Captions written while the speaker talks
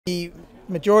The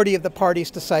majority of the party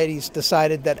societies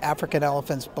decided that African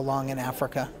elephants belong in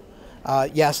Africa.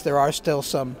 Yes, there are still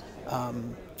some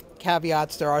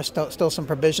caveats. There are still some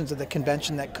provisions of the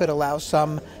convention that could allow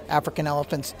some African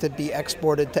elephants to be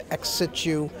exported to ex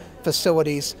situ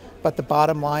facilities, but the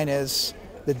bottom line is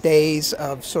the days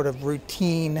of sort of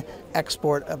routine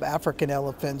export of African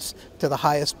elephants to the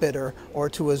highest bidder or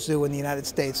to a zoo in the United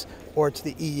States or to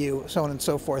the EU, so on and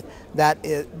so forth,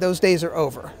 those days are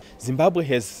over. Zimbabwe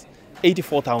has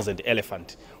 84,000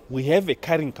 elephants. We have a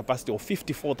carrying capacity of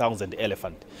 54,000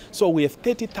 elephants. So we have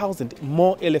 30,000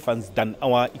 more elephants than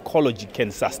our ecology can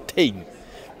sustain.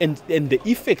 And the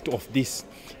effect of this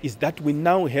is that we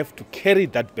now have to carry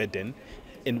that burden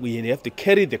and we have to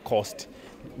carry the cost,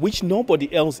 which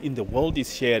nobody else in the world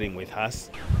is sharing with us.